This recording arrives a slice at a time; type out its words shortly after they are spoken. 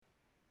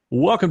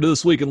Welcome to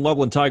This Week in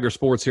Loveland Tiger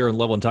Sports here on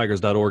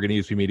lovelandtigers.org and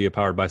ESP Media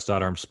powered by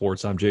Stoddard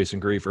Sports. I'm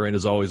Jason Griefer, and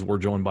as always, we're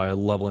joined by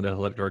Loveland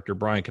Athletic Director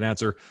Brian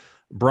Knatzer.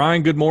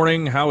 Brian, good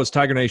morning. How is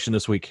Tiger Nation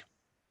this week?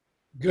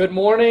 Good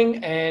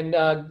morning, and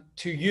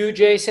to you,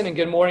 Jason, and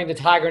good morning to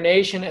Tiger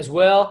Nation as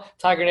well.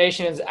 Tiger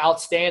Nation is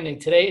outstanding.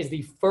 Today is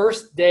the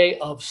first day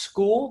of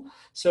school,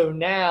 so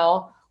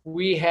now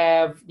we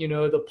have,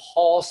 the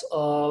pulse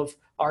of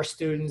our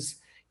students,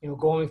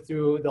 going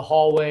through the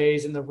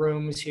hallways and the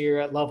rooms here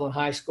at Loveland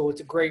High School. It's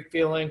a great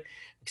feeling.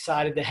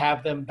 Excited to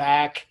have them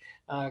back.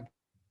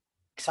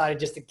 Excited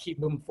just to keep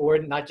moving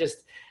forward, not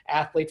just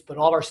athletes, but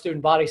all of our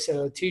student body.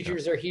 So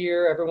teachers are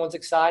here. Everyone's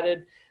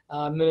excited.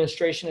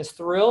 Administration is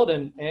thrilled,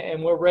 and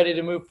we're ready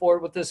to move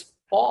forward with this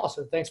fall.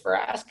 So thanks for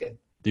asking.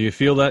 Do you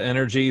feel that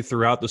energy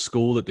throughout the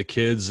school that the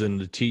kids and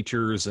the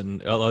teachers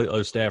and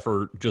other staff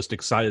are just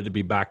excited to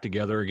be back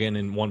together again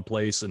in one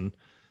place and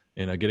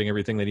getting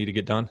everything they need to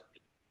get done?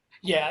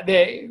 Yeah,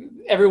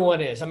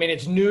 everyone is. I mean,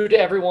 it's new to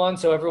everyone,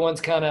 so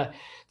everyone's kind of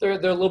they're a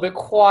little bit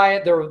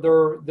quiet.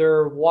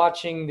 They're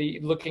watching,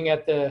 looking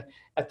at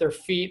their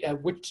feet.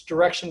 At which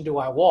direction do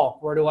I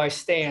walk? Where do I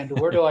stand?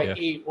 Where do I Yeah.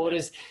 eat?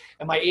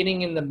 Am I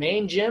eating in the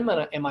main gym?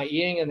 And am I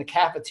eating in the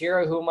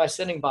cafeteria? Who am I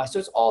sitting by? So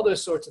it's all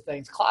those sorts of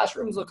things.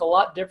 Classrooms look a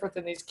lot different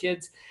than these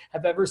kids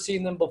have ever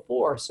seen them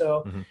before.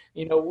 So,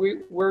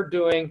 we're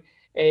doing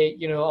a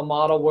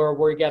model where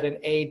we got an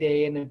A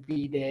day and a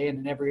B day and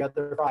then every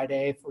other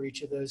Friday for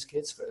each of those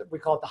kids. We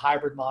call it the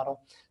hybrid model.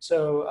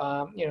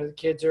 So, the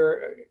kids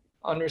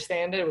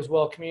understand it. It was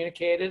well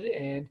communicated.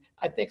 And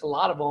I think a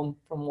lot of them,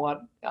 from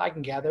what I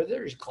can gather,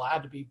 they're just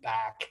glad to be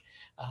back.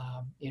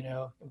 I'm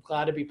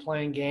glad to be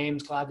playing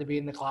games, glad to be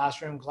in the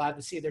classroom, glad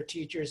to see their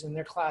teachers and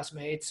their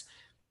classmates.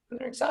 And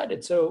they're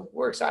excited. So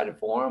we're excited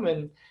for them,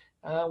 and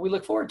we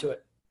look forward to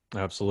it.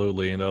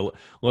 Absolutely. And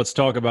let's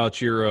talk about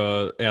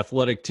your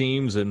athletic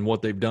teams and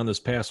what they've done this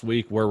past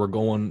week, where we're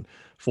going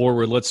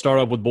forward. Let's start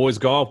off with boys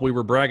golf. We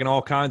were bragging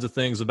all kinds of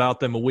things about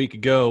them a week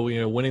ago,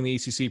 winning the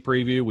ECC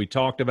preview. We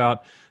talked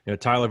about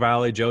Tyler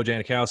Valley, Joe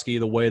Janikowski,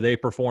 the way they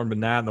performed in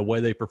that and the way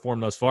they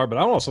performed thus far. But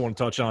I also want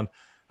to touch on,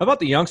 how about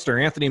the youngster,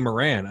 Anthony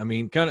Moran? I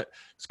mean, kind of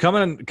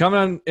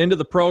coming into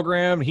the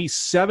program. He's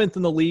 7th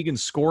in the league in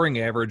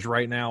scoring average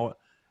right now.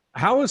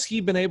 How has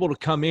he been able to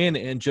come in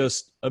and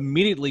just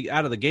immediately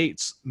out of the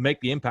gates make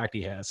the impact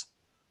he has?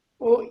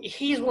 Well,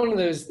 he's one of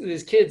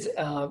those kids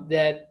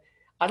that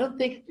I don't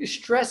think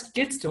stress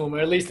gets to him, or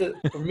at least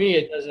for me,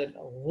 it doesn't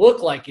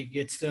look like it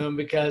gets to him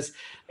because,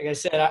 like I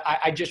said,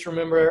 I just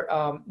remember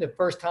the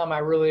first time I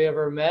really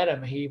ever met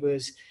him, he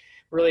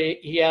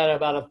had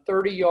about a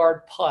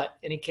 30-yard putt,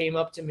 and he came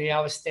up to me. I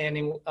was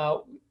standing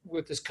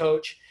with his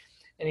coach,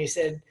 and he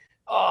said,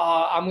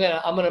 "Oh, I'm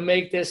gonna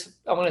make this.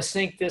 I'm gonna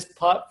sink this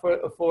putt for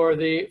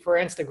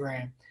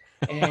Instagram,"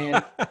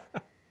 and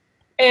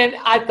and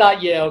I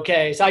thought, yeah,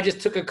 okay. So I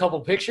just took a couple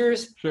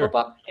pictures, Sure.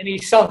 and he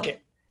sunk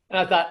it. And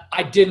I thought,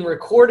 I didn't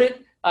record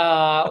it.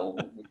 I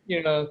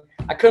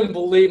couldn't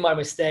believe my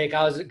mistake.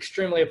 I was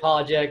extremely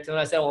apologetic, and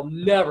I said, "I'll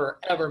never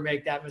ever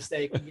make that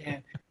mistake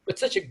again." But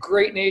such a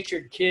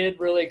great-natured kid,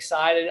 really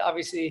excited.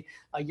 Obviously,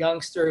 a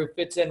youngster who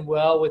fits in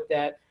well with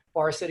that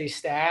varsity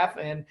staff,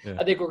 and Yeah.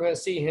 I think we're going to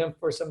see him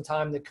for some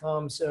time to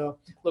come. So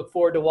look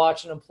forward to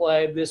watching him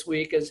play this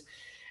week. As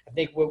I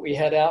think what we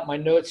head out, my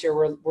notes here,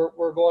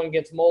 we're going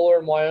against Moeller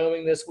in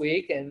Wyoming this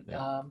week, and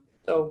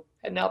so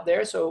heading out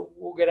there. So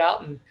we'll get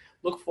out and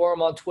look for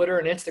him on Twitter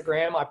and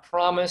Instagram. I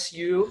promise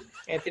you,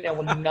 Anthony, I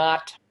will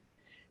not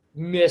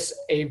miss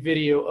a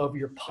video of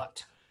your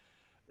putt.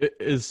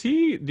 Do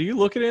you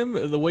look at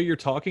him, the way you're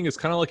talking is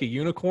kind of like a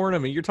unicorn? I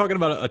mean, you're talking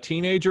about a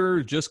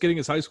teenager just getting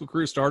his high school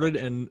career started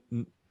and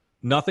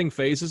nothing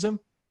phases him.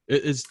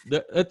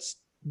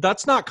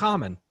 That's not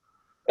common.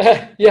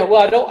 Yeah,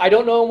 well, I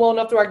don't know him well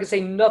enough to where I can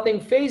say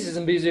nothing phases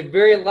him, but he's a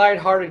very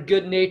lighthearted,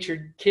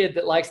 good-natured kid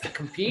that likes to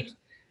compete.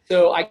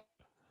 So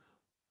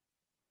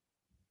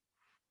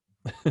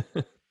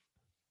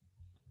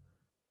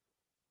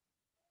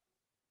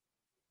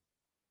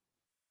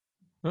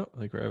Oh, I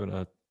think we're having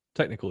a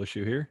technical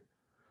issue here.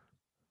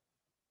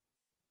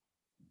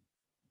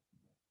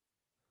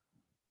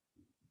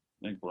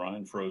 I think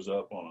Brian froze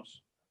up on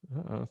us.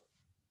 Uh-oh.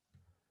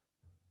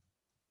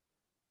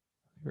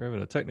 We're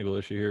having a technical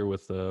issue here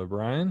with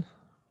Brian.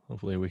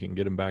 Hopefully we can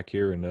get him back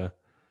here and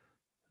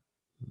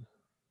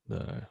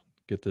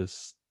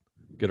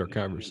get our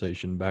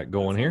conversation back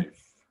going here.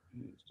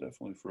 It's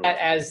definitely frozen.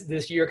 as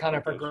this year kind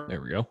of progresses.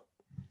 There we go.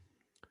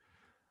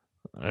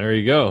 There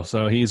you go.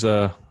 So he's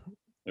There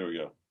we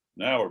go.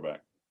 Now we're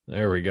back.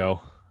 there we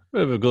go.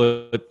 Bit of a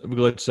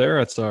glitch there.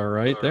 That's all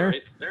right there.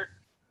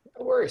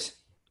 No worries.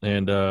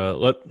 And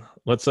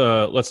let's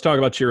talk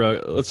about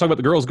the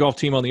girls golf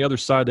team on the other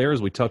side there,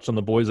 as we touched on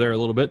the boys there a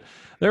little bit.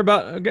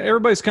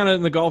 Everybody's kind of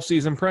in the golf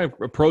season,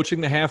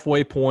 approaching the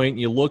halfway point.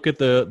 You look at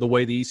the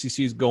way the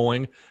ECC is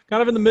going,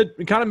 kind of in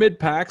the mid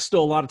pack.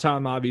 Still a lot of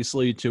time,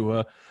 obviously,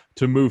 to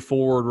move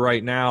forward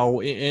right now.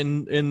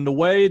 In the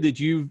way that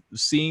you've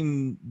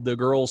seen the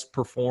girls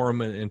perform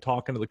and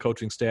talking to the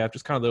coaching staff,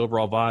 just kind of the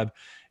overall vibe.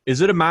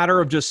 Is it a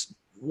matter of just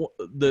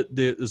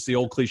as the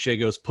old cliche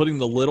goes, putting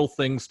the little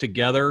things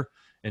together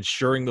and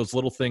shoring those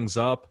little things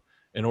up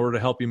in order to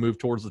help you move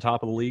towards the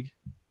top of the league?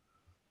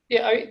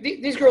 Yeah,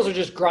 these girls are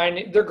just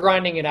grinding. They're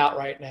grinding it out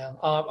right now.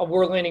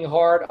 We're leaning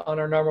hard on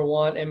our number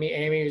one,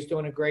 Amy, who's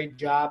doing a great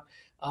job.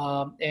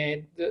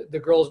 And the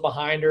girls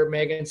behind her,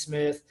 Megan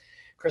Smith,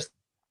 Kristen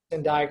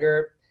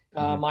Diger,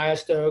 Maya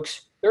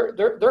Stokes,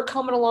 they're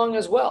coming along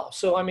as well.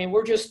 So I mean,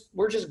 we're just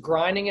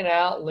grinding it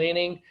out,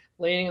 leaning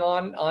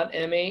on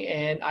Emmy,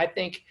 and I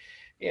think,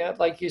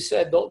 like you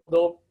said,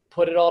 they'll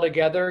put it all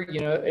together.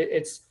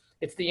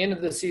 It's the end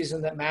of the season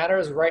that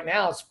matters. Right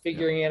now, it's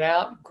figuring it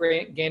out,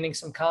 gaining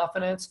some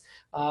confidence,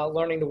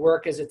 learning to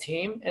work as a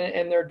team,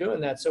 and they're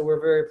doing that. So we're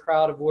very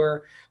proud of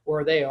where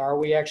they are.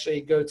 We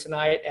actually go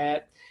tonight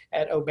at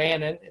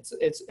O'Bannon.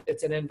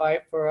 It's an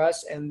invite for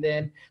us, and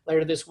then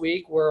later this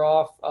week we're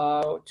off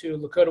to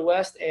Lakota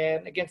West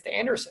and against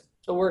Anderson.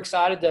 So we're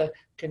excited to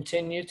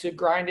continue to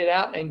grind it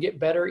out and get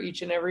better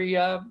each and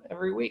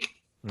every week.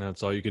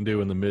 That's all you can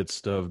do in the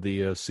midst of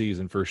the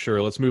season for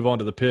sure. Let's move on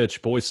to the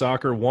pitch. Boys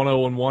soccer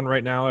 1-0-1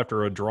 right now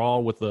after a draw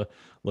with the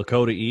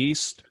Lakota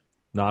East.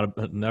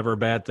 Never a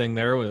bad thing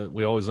there.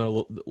 We always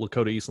know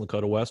Lakota East and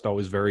Lakota West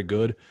always very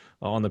good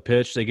on the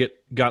pitch. They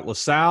got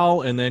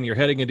LaSalle, and then you're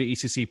heading into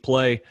ECC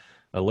play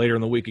later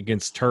in the week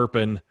against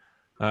Turpin.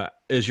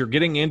 As you're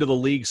getting into the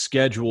league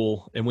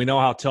schedule, and we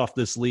know how tough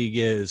this league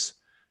is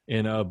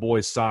in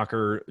boys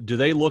soccer, do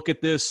they look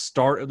at this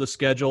start of the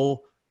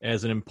schedule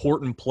as an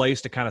important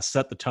place to kind of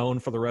set the tone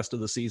for the rest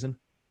of the season?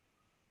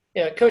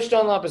 Yeah, Coach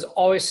Dunlop has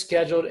always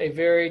scheduled a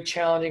very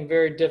challenging,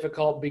 very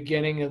difficult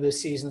beginning of the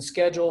season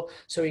schedule,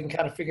 so he can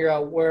kind of figure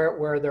out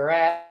where they're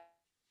at.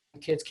 The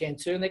kids can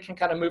too, and they can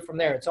kind of move from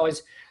there. It's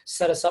always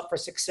set us up for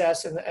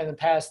success in the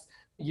past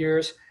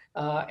years,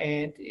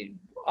 and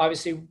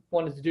obviously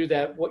wanted to do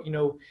that.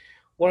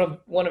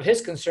 One of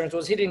his concerns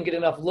was he didn't get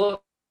enough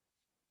look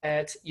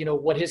at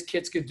what his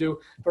kids could do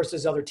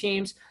versus other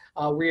teams.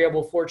 We were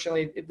able,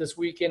 fortunately, this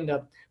weekend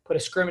to put a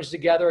scrimmage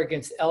together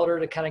against Elder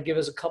to kind of give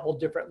us a couple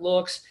different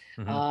looks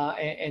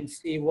and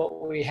see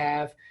what we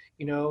have,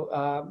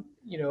 for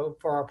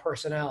our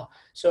personnel.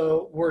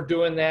 So we're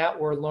doing that.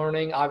 We're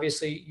learning.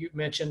 Obviously, you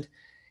mentioned,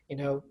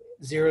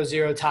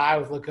 0-0 tie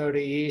with Lakota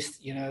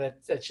East.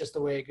 That's just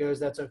the way it goes.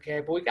 That's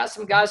okay. But we got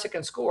some guys that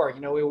can score.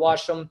 We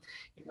watched them,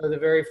 the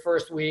very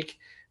first week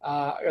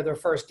or their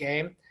first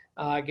game.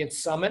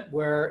 Against Summit,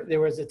 where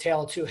there was a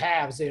tale of two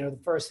halves. The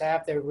first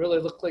half they really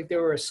looked like they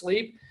were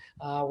asleep.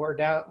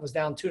 Was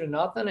down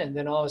 2-0, and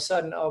then all of a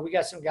sudden, we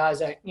got some guys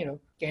that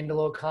gained a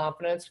little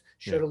confidence,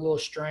 showed a little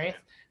strength,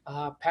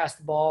 passed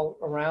the ball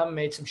around,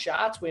 made some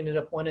shots. We ended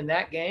up winning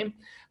that game,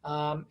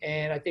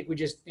 and I think we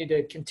just need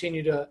to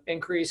continue to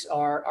increase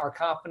our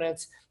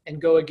confidence and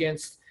go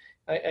against,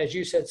 as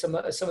you said, some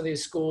of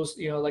these schools,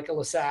 like a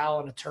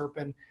LaSalle and a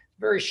Turpin,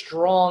 very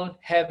strong,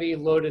 heavy,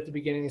 loaded at the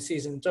beginning of the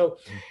season. So.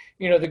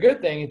 The good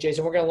thing,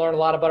 Jason, we're going to learn a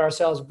lot about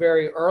ourselves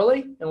very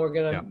early, and we're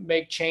going to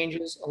make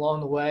changes along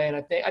the way. And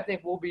I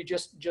think we'll be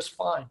just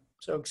fine.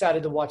 So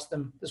excited to watch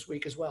them this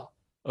week as well.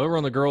 Over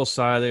on the girls'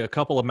 side, a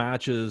couple of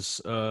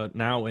matches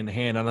now in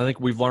hand, and I think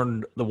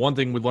the one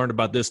thing we've learned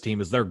about this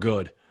team is they're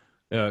good.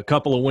 A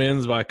couple of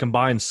wins by a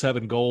combined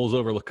 7 goals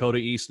over Lakota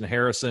East and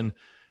Harrison.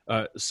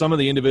 Some of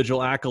the individual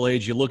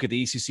accolades, you look at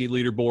the ECC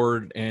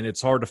leaderboard, and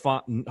it's hard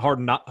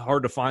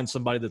to find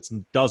somebody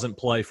that doesn't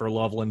play for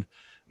Loveland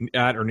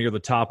at or near the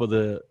top of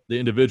the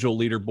individual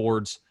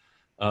leaderboards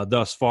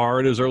thus far.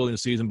 It is early in the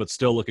season, but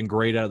still looking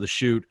great out of the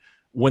chute.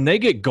 When they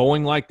get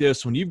going like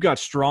this, when you've got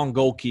strong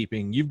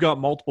goalkeeping, you've got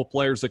multiple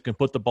players that can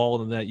put the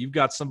ball in the net, you've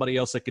got somebody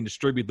else that can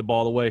distribute the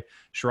ball the way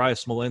Shariah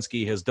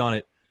Smolinski has done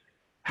it.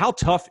 How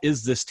tough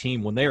is this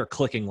team when they are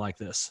clicking like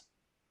this?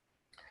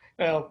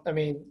 Well, I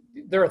mean,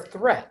 they're a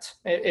threat.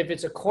 If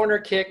it's a corner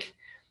kick,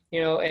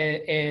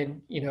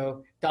 and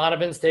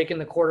Donovan's taking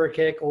the corner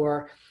kick,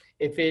 or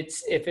if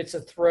it's a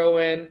throw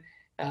in,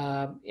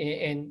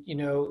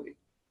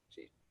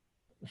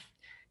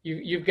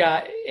 you've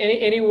got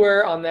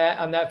anywhere on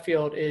that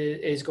field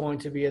is going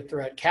to be a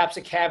threat.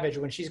 Capsa Cabbage,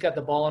 when she's got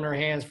the ball in her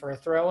hands for a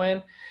throw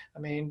in, I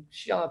mean,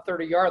 she's on the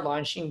 30-yard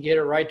line. She can get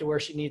it right to where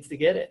she needs to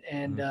get it,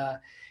 and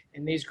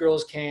these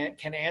girls can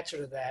answer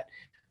to that.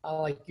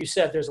 Like you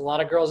said, there's a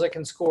lot of girls that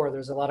can score.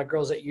 There's a lot of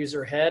girls that use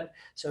their head,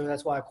 so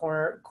that's why a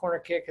corner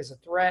kick is a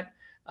threat.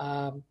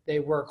 They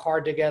work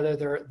hard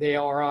together. They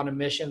are on a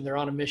mission. They're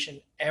on a mission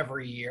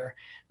every year.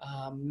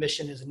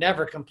 Mission is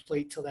never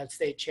complete till that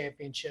state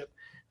championship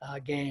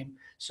game.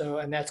 So,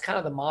 and that's kind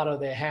of the motto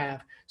they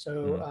have.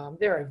 So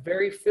they're a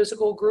very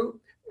physical group,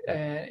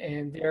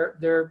 and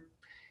they're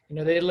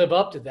they live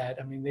up to that.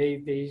 I mean,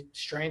 they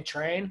strength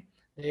train.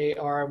 They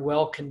are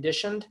well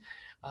conditioned.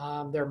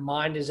 Their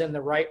mind is in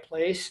the right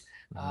place.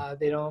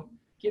 They don't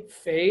get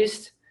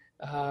phased.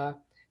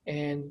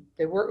 And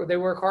they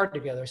work hard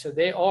together. So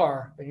they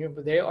are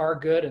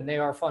good, and they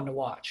are fun to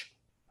watch.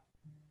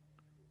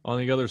 On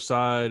the other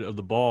side of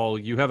the ball,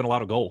 you haven't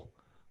allowed a goal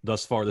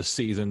thus far this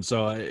season.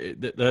 So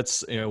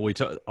that's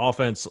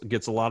offense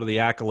gets a lot of the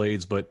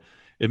accolades, but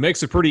it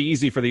makes it pretty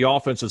easy for the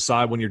offensive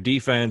side when your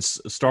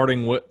defense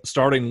starting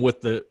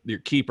with your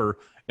keeper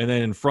and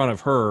then in front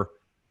of her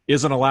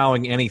isn't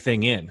allowing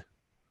anything in.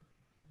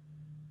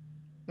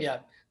 Yeah,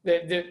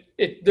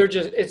 they're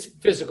just, it's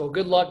physical.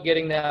 Good luck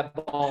getting that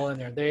ball in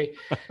there.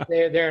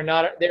 They're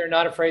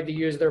not afraid to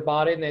use their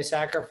body, and they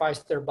sacrifice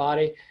their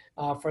body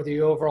for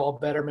the overall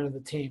betterment of the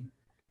team.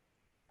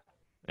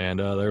 And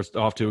they're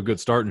off to a good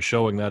start and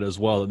showing that as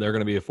well, that they're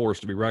going to be a force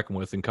to be reckoned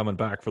with and coming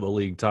back for the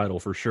league title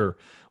for sure.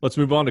 Let's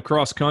move on to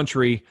cross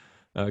country.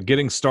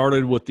 Getting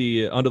started with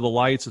the Under the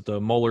Lights at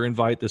the Moeller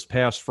Invite this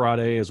past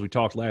Friday, as we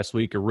talked last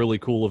week, a really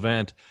cool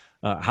event.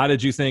 How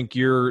did you think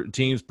your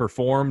teams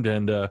performed,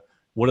 and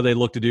what do they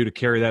look to do to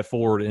carry that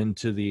forward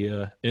into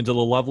the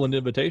Loveland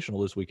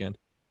Invitational this weekend?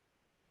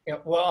 Yeah,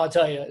 well, I'll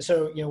tell you.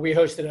 So, we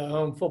hosted a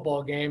home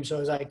football game.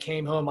 So as I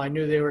came home, I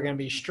knew they were going to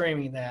be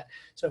streaming that.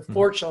 So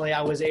fortunately,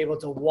 I was able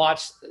to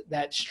watch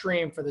that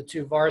stream for the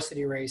 2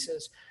 varsity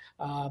races.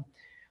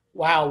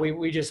 Wow,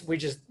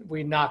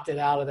 we knocked it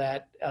out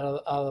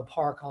of the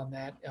park on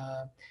that.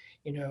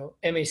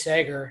 Emmy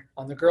Sager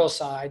on the girls'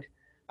 side,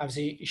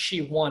 obviously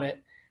she won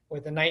it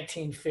with a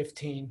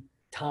 19:15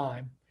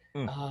 time.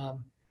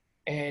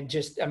 And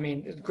just,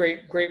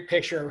 great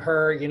picture of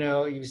her.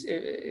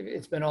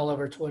 It's been all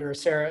over Twitter.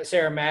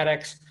 Sarah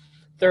Maddox,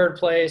 3rd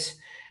place.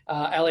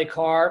 Ellie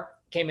Carr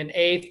came in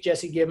 8th.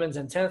 Jesse Gibbons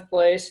in 10th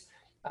place.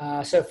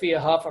 Sophia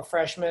Huff, a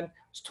freshman,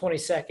 was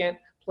 22nd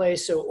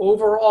place. So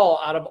overall,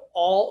 out of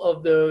all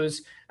of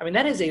those,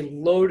 that is a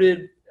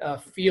loaded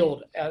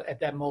field at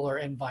that Moeller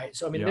Invite.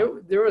 So,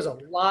 there was a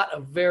lot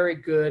of very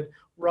good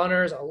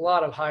runners, a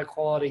lot of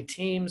high-quality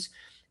teams.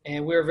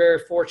 And we were very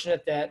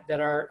fortunate that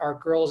our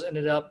girls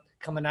ended up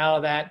coming out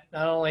of that,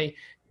 not only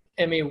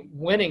Emmy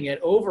winning it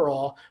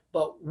overall,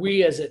 but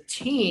we as a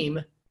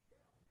team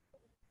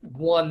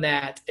won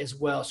that as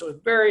well. So a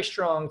very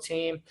strong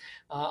team,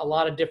 a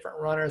lot of different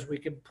runners we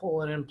could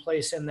pull in and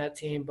place in that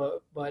team,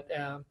 but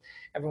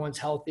everyone's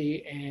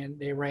healthy and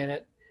they ran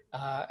it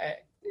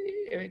at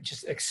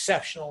just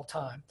exceptional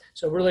time.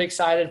 So really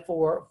excited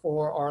for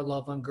our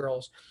Loveland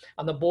girls.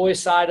 On the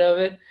boys side of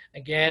it,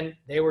 again,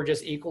 they were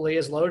just equally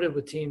as loaded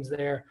with teams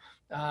there.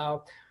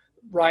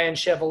 Ryan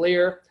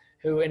Chevalier,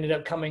 who ended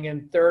up coming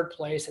in 3rd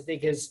place. I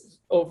think his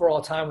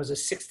overall time was a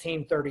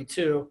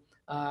 16:32.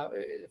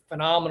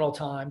 Phenomenal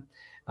time.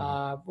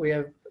 We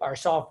have our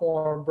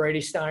sophomore,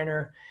 Brady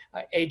Steiner,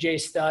 AJ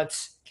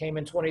Stutz came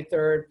in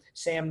 23rd,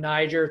 Sam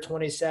Niger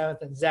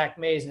 27th, and Zach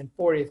Mays in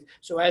 40th.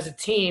 So as a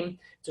team,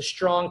 it's a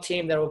strong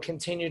team that will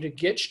continue to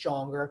get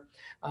stronger.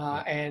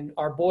 And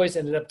our boys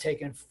ended up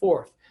taking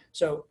 4th.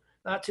 So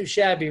not too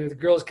shabby with the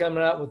girls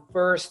coming out with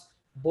 1st,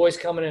 boys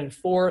coming in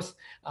 4th.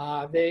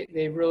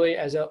 They really,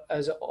 as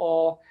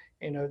all,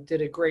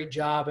 did a great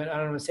job. And I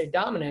don't want to say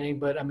dominating,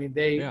 but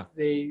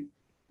they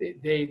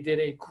did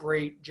a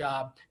great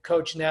job.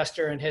 Coach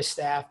Nestor and his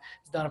staff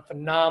has done a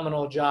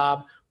phenomenal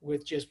job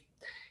with just,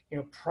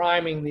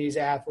 priming these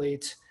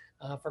athletes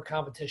for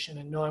competition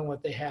and knowing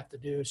what they have to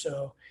do.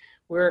 So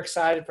we're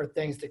excited for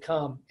things to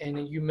come.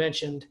 And you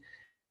mentioned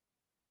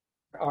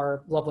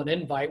our Loveland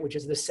Invite, which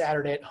is this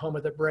Saturday at Home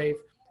of the Brave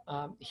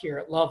here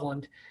at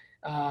Loveland.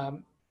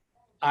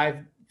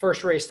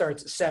 First race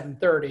starts at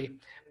 7:30,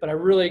 but I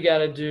really got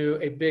to do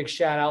a big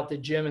shout out to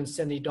Jim and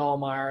Cindy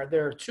Dahlmeyer.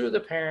 They're 2 of the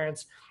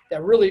parents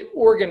that really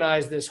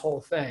organize this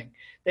whole thing.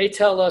 They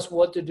tell us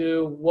what to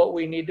do, what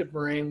we need to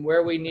bring,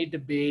 where we need to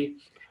be,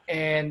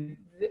 and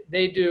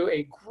they do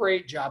a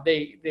great job.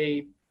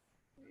 They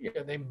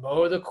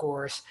mow the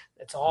course.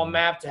 It's all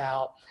mapped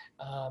out.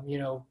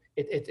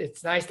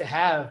 It's nice to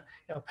have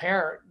a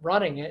parent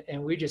running it,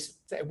 and we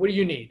just say, "What do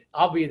you need?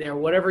 I'll be there.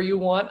 Whatever you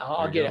want,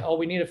 I'll get it. Oh,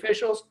 we need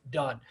officials.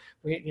 Done."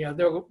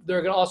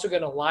 They're also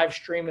going to live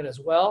stream it as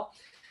well.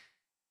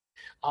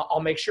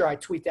 I'll make sure I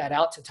tweet that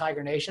out to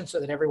Tiger Nation so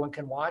that everyone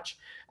can watch,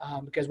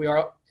 because we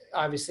are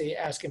obviously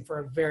asking for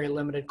a very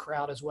limited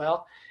crowd as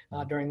well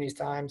during these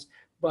times.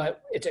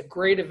 But it's a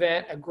great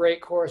event, a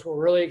great course. We're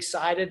really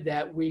excited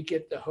that we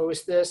get to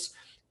host this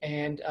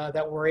and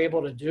that we're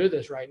able to do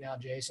this right now,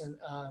 Jason.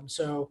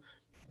 So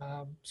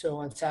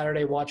on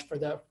Saturday, watch for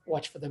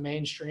the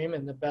mainstream,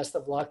 and the best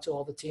of luck to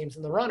all the teams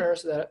and the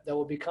runners that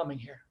will be coming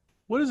here.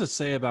 What does it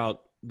say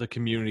about the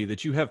community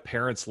that you have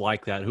parents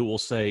like that who will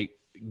say,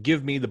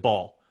 "Give me the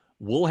ball.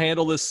 We'll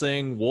handle this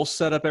thing. We'll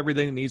set up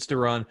everything that needs to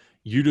run.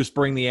 You just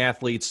bring the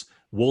athletes.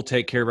 We'll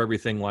take care of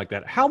everything like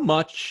that." How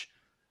much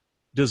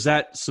does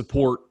that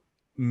support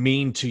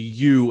mean to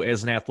you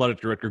as an athletic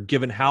director,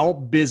 given how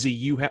busy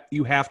you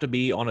have to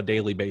be on a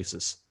daily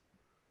basis?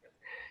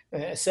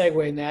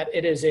 Segue in that,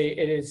 it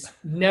is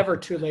never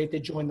too late to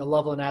join the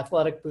Loveland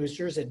Athletic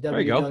Boosters at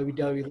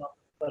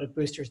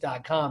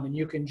www.lovelandathleticboosters.com, and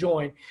you can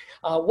join.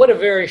 What a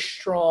very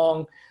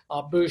strong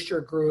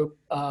booster group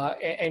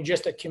and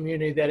just a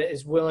community that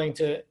is willing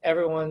to,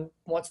 everyone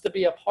wants to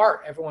be a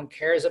part. Everyone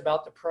cares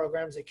about the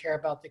programs. They care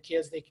about the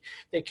kids.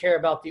 They care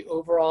about the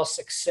overall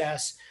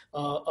success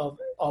of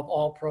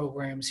all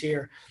programs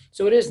here.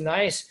 So it is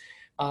nice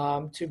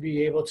to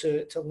be able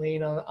to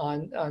lean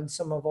on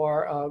some of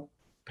our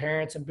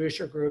parents and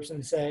booster groups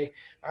and say,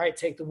 all right,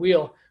 take the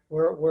wheel.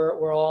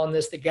 We're all in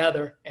this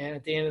together. And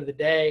at the end of the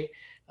day,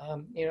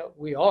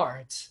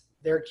 it's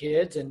their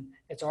kids and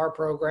it's our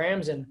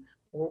programs, and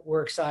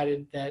we're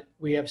excited that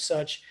we have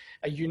such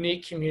a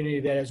unique community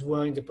that is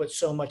willing to put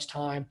so much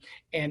time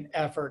and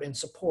effort and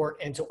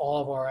support into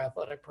all of our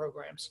athletic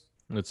programs.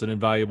 It's an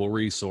invaluable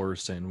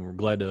resource, and we're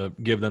glad to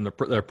give them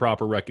their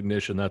proper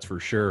recognition, that's for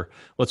sure.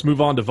 Let's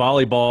move on to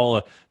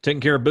volleyball. Taking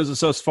care of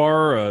business thus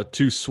far,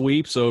 2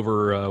 sweeps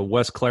over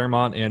West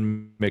Claremont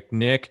and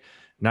McNick.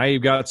 Now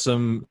you've got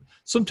some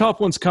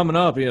tough ones coming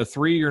up.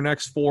 3 your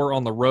next 4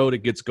 on the road.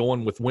 It gets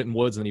going with Winton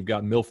Woods, and then you've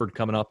got Milford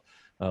coming up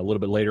a little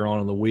bit later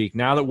on in the week.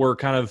 Now that we're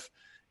kind of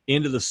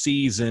into the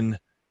season,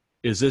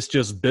 is this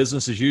just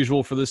business as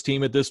usual for this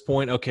team at this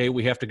point? Okay,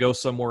 we have to go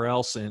somewhere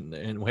else,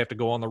 and we have to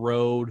go on the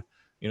road,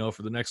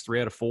 for the next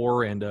 3 out of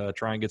 4 and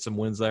try and get some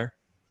wins there?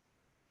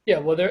 Yeah,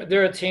 well,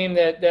 they're a team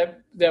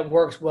that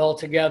works well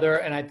together,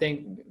 and I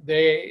think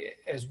they,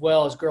 as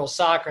well as girls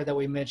soccer that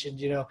we mentioned,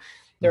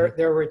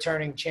 they're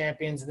returning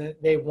champions, and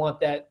they want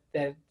that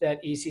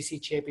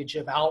ECC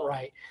championship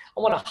outright.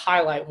 I want to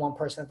highlight one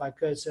person if I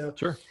could. So,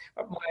 sure.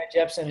 Maya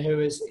Jepson,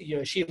 who is,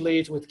 she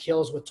leads with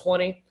kills with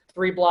 20,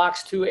 3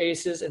 blocks, 2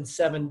 aces, and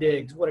 7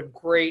 digs. What a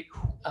great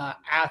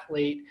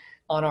athlete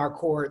on our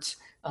courts.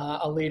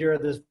 A leader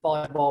of this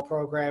volleyball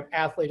program,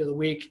 athlete of the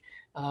week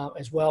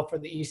as well for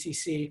the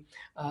ECC.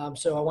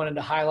 So I wanted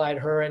to highlight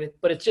her,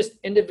 but it's just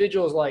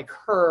individuals like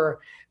her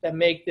that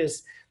make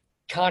this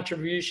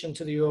contribution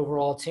to the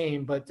overall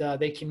team. But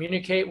they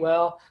communicate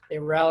well, they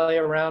rally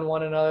around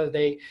one another.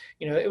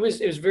 It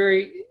was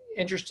very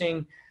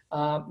interesting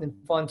and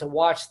fun to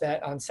watch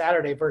that on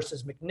Saturday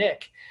versus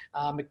McNick.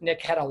 McNick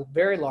had a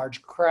very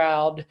large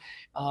crowd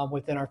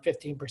within our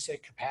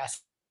 15%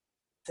 capacity.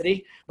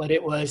 But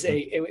it was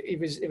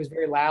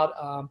very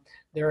loud.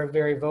 They're a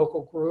very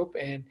vocal group,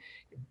 and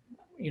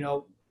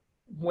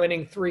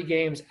winning 3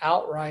 games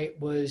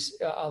outright was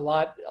a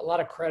lot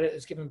of credit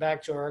is given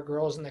back to our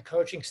girls and the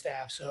coaching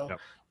staff. So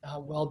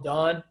well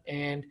done.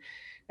 And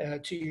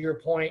to your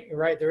point, you're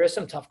right. There is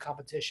some tough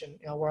competition.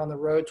 We're on the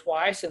road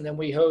twice, and then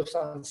we host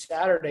on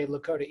Saturday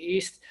Lakota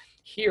East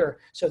here.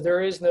 So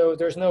there's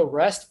no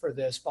rest for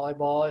this.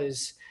 Volleyball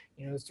is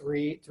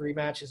 3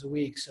 matches a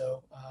week.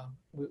 So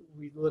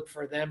we look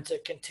for them to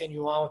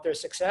continue on with their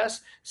success,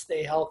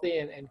 stay healthy,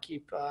 and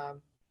keep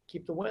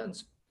the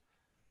wins.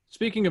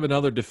 Speaking of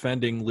another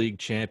defending league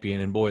champion,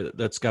 and boy,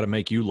 that's got to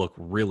make you look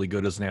really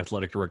good as an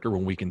athletic director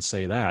when we can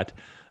say that.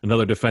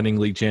 Another defending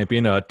league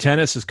champion.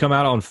 Tennis has come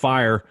out on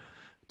fire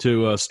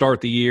to start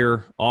the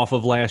year off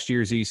of last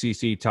year's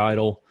ECC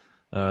title.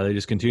 They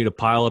just continue to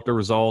pile up the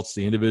results,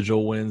 the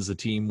individual wins, the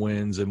team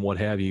wins, and what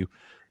have you.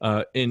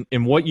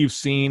 In what you've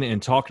seen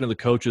and talking to the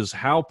coaches,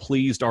 how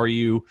pleased are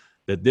you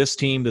that this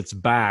team that's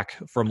back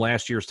from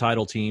last year's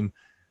title team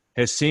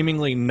has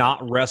seemingly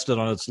not rested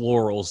on its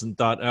laurels and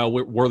thought, oh,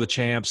 we're the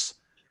champs,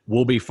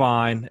 we'll be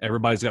fine,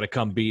 everybody's got to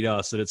come beat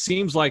us? And it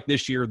seems like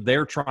this year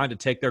they're trying to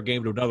take their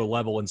game to another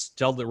level and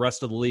tell the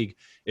rest of the league,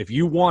 if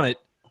you want it,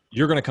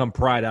 you're going to come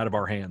pry it out of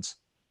our hands.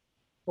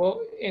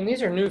 Well, and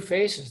these are new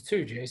faces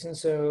too, Jason.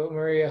 So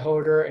Maria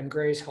Hoder and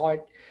Grace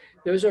Hart,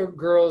 those are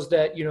girls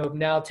that, have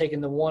now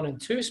taken the 1 and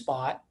 2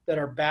 spot that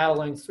are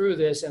battling through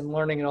this and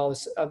learning all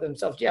this of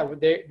themselves. Yeah,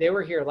 they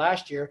were here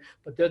last year,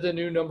 but they're the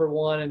new number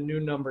 1 and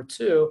new number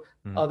 2.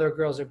 Other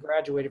girls have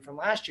graduated from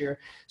last year.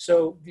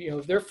 So,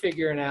 they're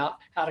figuring out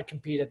how to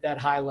compete at that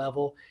high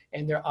level,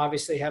 and they're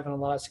obviously having a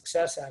lot of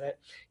success at it.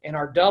 And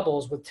our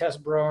doubles with Tess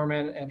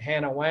Browerman and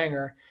Hannah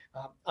Wanger,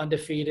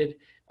 undefeated,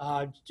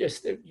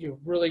 just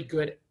really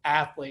good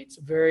athletes,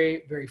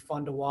 very, very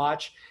fun to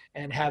watch,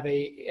 and have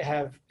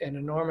an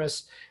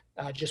enormous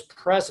just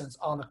presence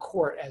on the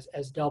court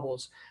as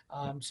doubles.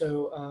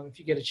 So if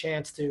you get a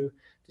chance to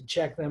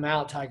check them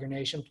out, Tiger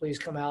Nation, please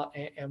come out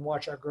and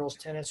watch our girls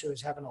tennis, who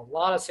is having a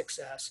lot of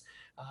success,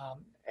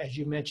 as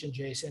you mentioned,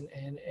 Jason,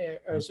 and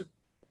it's a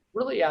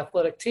really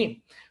athletic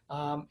team,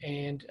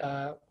 and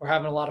we're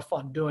having a lot of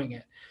fun doing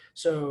it.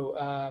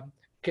 So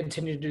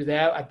continue to do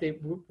that. I think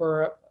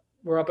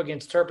we're up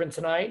against Turpin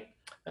tonight,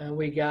 and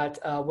we got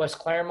West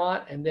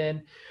Claremont, and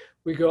then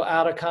we go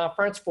out of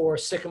conference for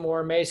Sycamore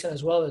and Mason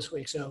as well this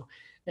week. So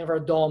never a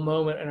dull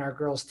moment in our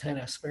girls'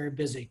 tennis. Very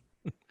busy.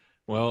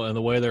 Well, and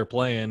the way they're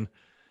playing,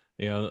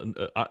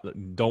 I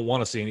don't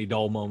want to see any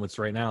dull moments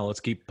right now. Let's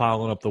keep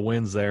piling up the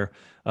wins there.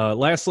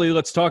 Lastly,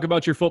 let's talk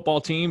about your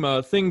football team.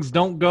 Things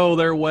don't go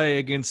their way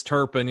against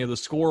Turpin. The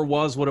score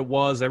was what it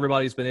was.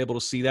 Everybody's been able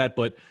to see that,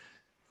 but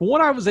from what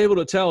I was able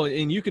to tell,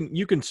 and you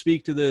can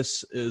speak to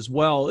this as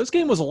well, this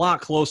game was a lot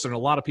closer than a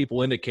lot of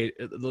people indicate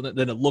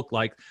than it looked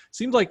like.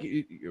 Seems like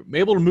you were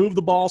able to move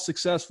the ball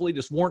successfully,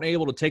 just weren't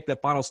able to take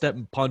that final step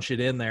and punch it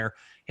in there.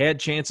 Had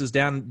chances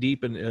down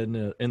deep in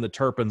the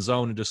Turpin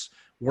zone and just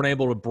weren't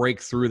able to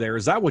break through there.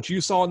 Is that what you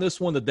saw in this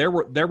one, that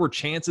there were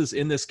chances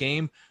in this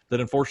game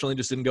that unfortunately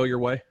just didn't go your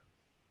way?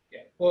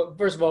 Yeah. Well,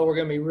 first of all, we're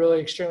going to be really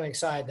extremely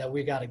excited that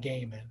we got a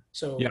game in.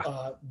 So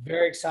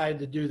very excited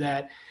to do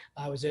that.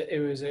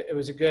 It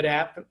was a good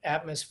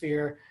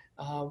atmosphere.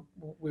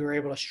 We were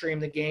able to stream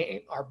the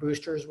game. Our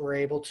boosters were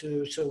able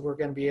to, so we're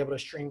going to be able to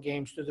stream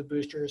games through the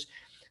boosters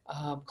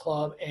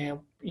club. And,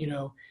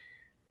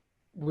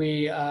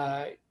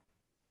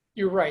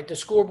 you're right. The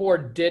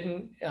scoreboard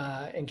didn't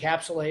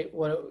encapsulate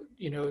what,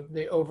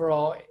 the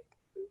overall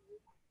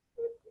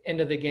end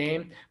of the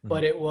game,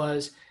 but it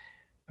was,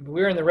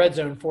 we were in the red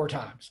zone 4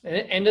 times. At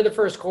the end of the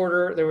first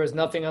quarter, there was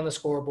nothing on the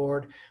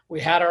scoreboard.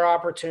 We had our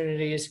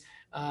opportunities.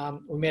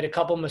 We made a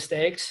couple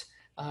mistakes,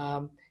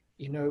 down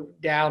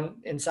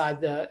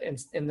inside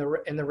in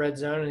the red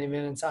zone and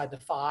even inside the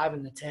 5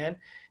 and the 10,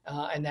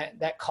 and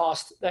that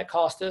cost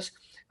us.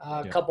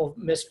 A couple of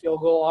missed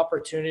field goal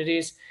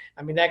opportunities.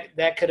 I mean,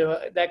 that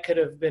could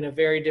have been a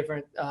very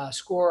different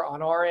score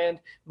on our end.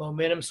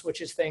 Momentum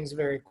switches things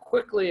very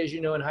quickly, as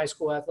you know, in high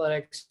school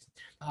athletics.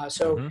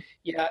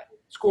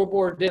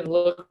 Scoreboard didn't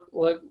look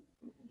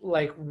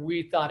like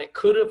we thought it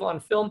could have on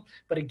film.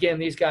 But again,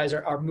 these guys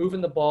are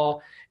moving the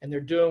ball and they're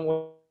doing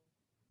what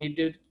they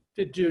need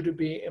to do to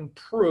be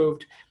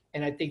improved.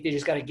 And I think they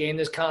just got to gain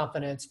this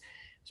confidence,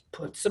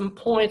 put some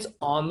points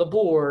on the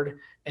board,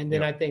 and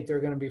then I think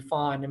they're going to be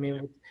fine. I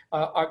mean,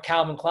 our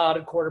Calvin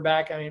Cloud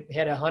quarterback, he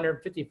had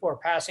 154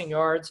 passing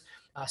yards,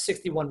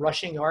 61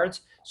 rushing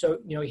yards. So,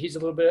 he's a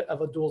little bit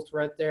of a dual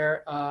threat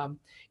there.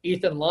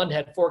 Ethan Lund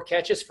had 4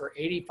 catches for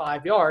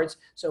 85 yards.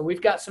 So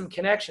we've got some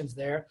connections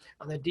there.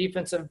 On the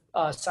defensive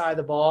side of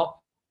the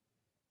ball,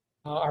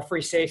 our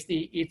free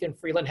safety, Ethan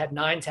Freeland, had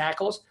 9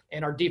 tackles,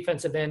 and our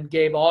defensive end,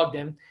 Gabe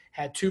Ogden,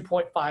 had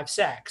 2.5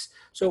 sacks.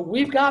 So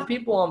we've got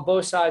people on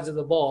both sides of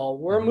the ball.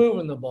 We're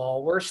moving the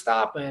ball. We're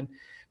stopping.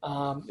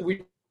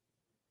 We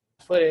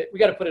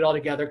got to put it all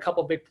together. A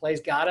couple big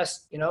plays got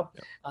us,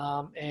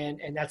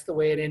 and that's the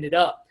way it ended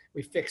up.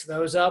 We fixed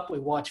those up. We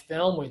watch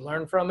film. We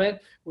learn from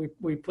it.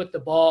 We put the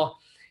ball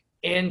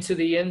into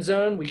the end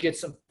zone. We get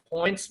some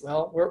points.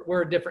 Well,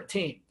 we're a different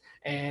team,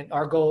 and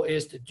our goal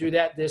is to do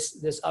that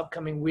this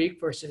upcoming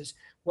week versus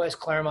West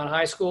Claremont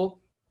High School,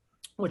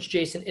 which,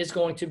 Jason, is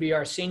going to be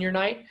our senior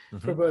night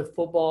for both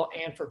football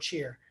and for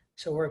cheer.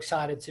 So we're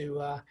excited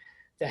to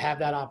have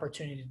that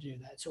opportunity to do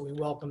that. So we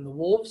welcome the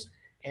Wolves,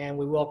 and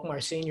we welcome our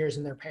seniors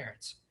and their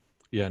parents.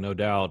 Yeah, no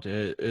doubt.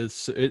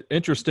 It's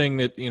interesting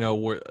that,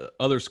 where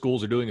other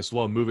schools are doing as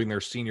well, moving their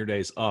senior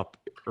days up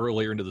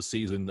earlier into the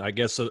season. I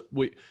guess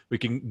we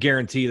can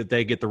guarantee that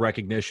they get the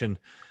recognition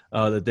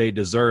that they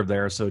deserve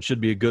there. So it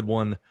should be a good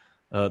one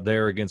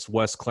there against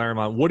West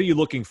Claremont. What are you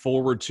looking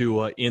forward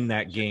to in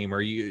that game?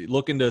 Are you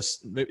looking to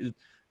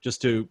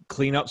just to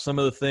clean up some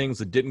of the things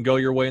that didn't go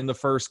your way in the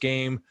first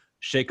game,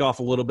 shake off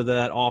a little bit of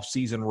that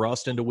off-season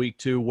rust into week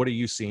 2? What are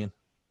you seeing?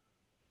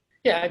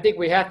 Yeah, I think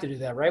we have to do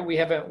that, right? We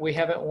haven't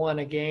won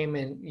a game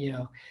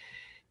in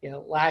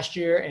last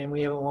year, and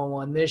we haven't won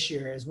one this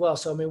year as well.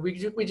 So we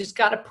just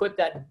got to put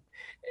that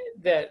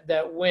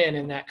win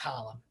in that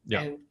column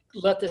and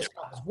let this.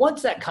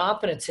 Once that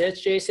confidence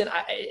hits, Jason,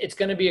 it's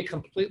going to be a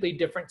completely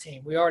different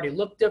team. We already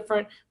look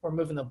different. We're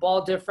moving the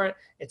ball different.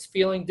 It's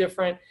feeling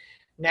different.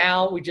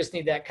 Now we just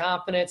need that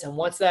confidence, and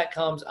once that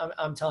comes,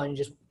 I'm telling you,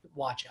 just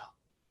watch out.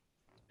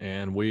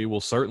 And we will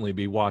certainly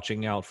be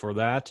watching out for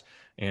that.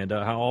 And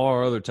how all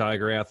our other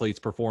Tiger athletes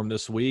perform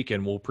this week,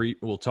 and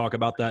we'll talk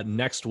about that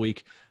next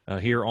week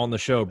here on the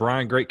show.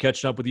 Brian, great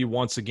catching up with you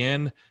once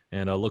again,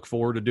 and I look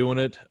forward to doing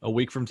it a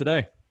week from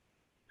today.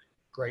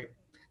 Great.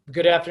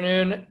 Good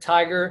afternoon,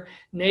 Tiger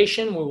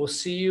Nation. We will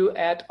see you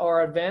at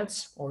our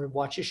events or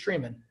watch you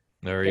streaming.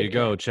 There you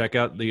go. Check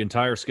out the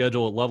entire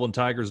schedule at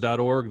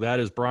lovelandtigers.org. That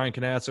is Brian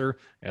Knatzer,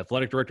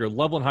 Athletic Director of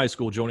Loveland High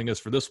School, joining us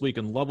for This Week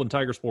in Loveland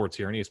Tiger Sports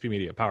here on ESP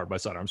Media, powered by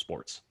Sidearm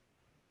Sports.